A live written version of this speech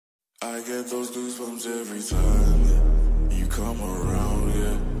I get those goosebumps every time you come around,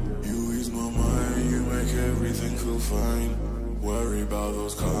 yeah. You ease my mind, you make everything feel fine. Worry about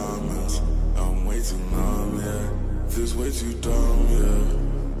those comments, I'm way too numb, yeah. This way too dumb,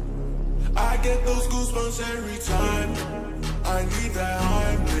 yeah. I get those goosebumps every time I need that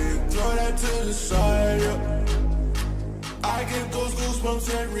Heimlich, throw that to the side, yeah. I get those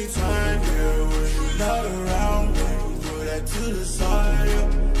goosebumps every time, yeah. When you're not around me, throw that to the side,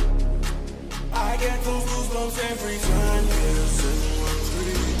 yeah. I get those goosebumps every time, yeah.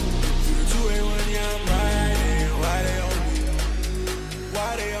 713 through the 281, yeah, I'm riding. Why they on me? Why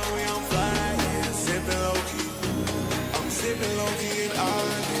they on me? I'm flying, sipping low-key. I'm sipping low-key and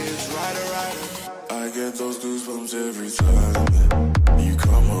honest, rider. I get those goosebumps every time you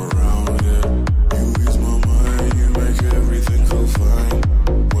come around, yeah. You ease my mind, you make everything feel fine.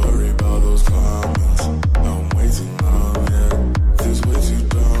 Worry about those comments, I'm way too numb, yeah. This way too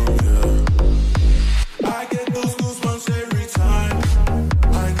dumb, yeah. I get those goosebumps every time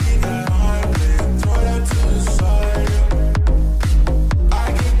I need that Heimlich, throw that to the side, yeah.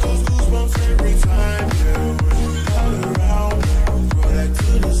 I get those goosebumps every time, yeah. When you're not around me, throw that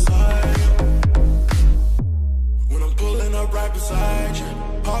to the side, yeah. When I'm pulling up right beside you,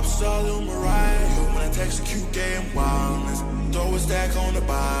 pop star Lil Mariah. When I text a cute gay and wildness, throw a stack on the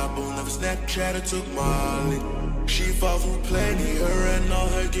Bible, never Snapchat or took Molly. She fought for plenty, her and all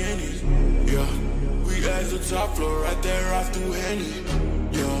her guineas, yeah. We at the top floor, right there off through Henny,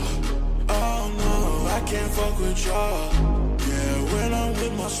 yeah. Oh no, I can't fuck with y'all, yeah. When I'm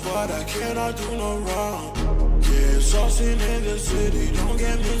with my squad, I cannot do no wrong, yeah. Saucing in the city, don't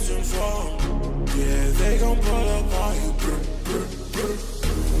get misinformed, yeah. They gon' pull up on you, brr, brr, brr.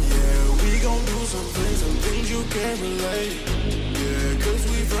 Yeah, we gon' do some things you can't relate, yeah. Cause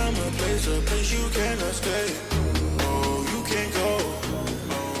we from a place you cannot stay.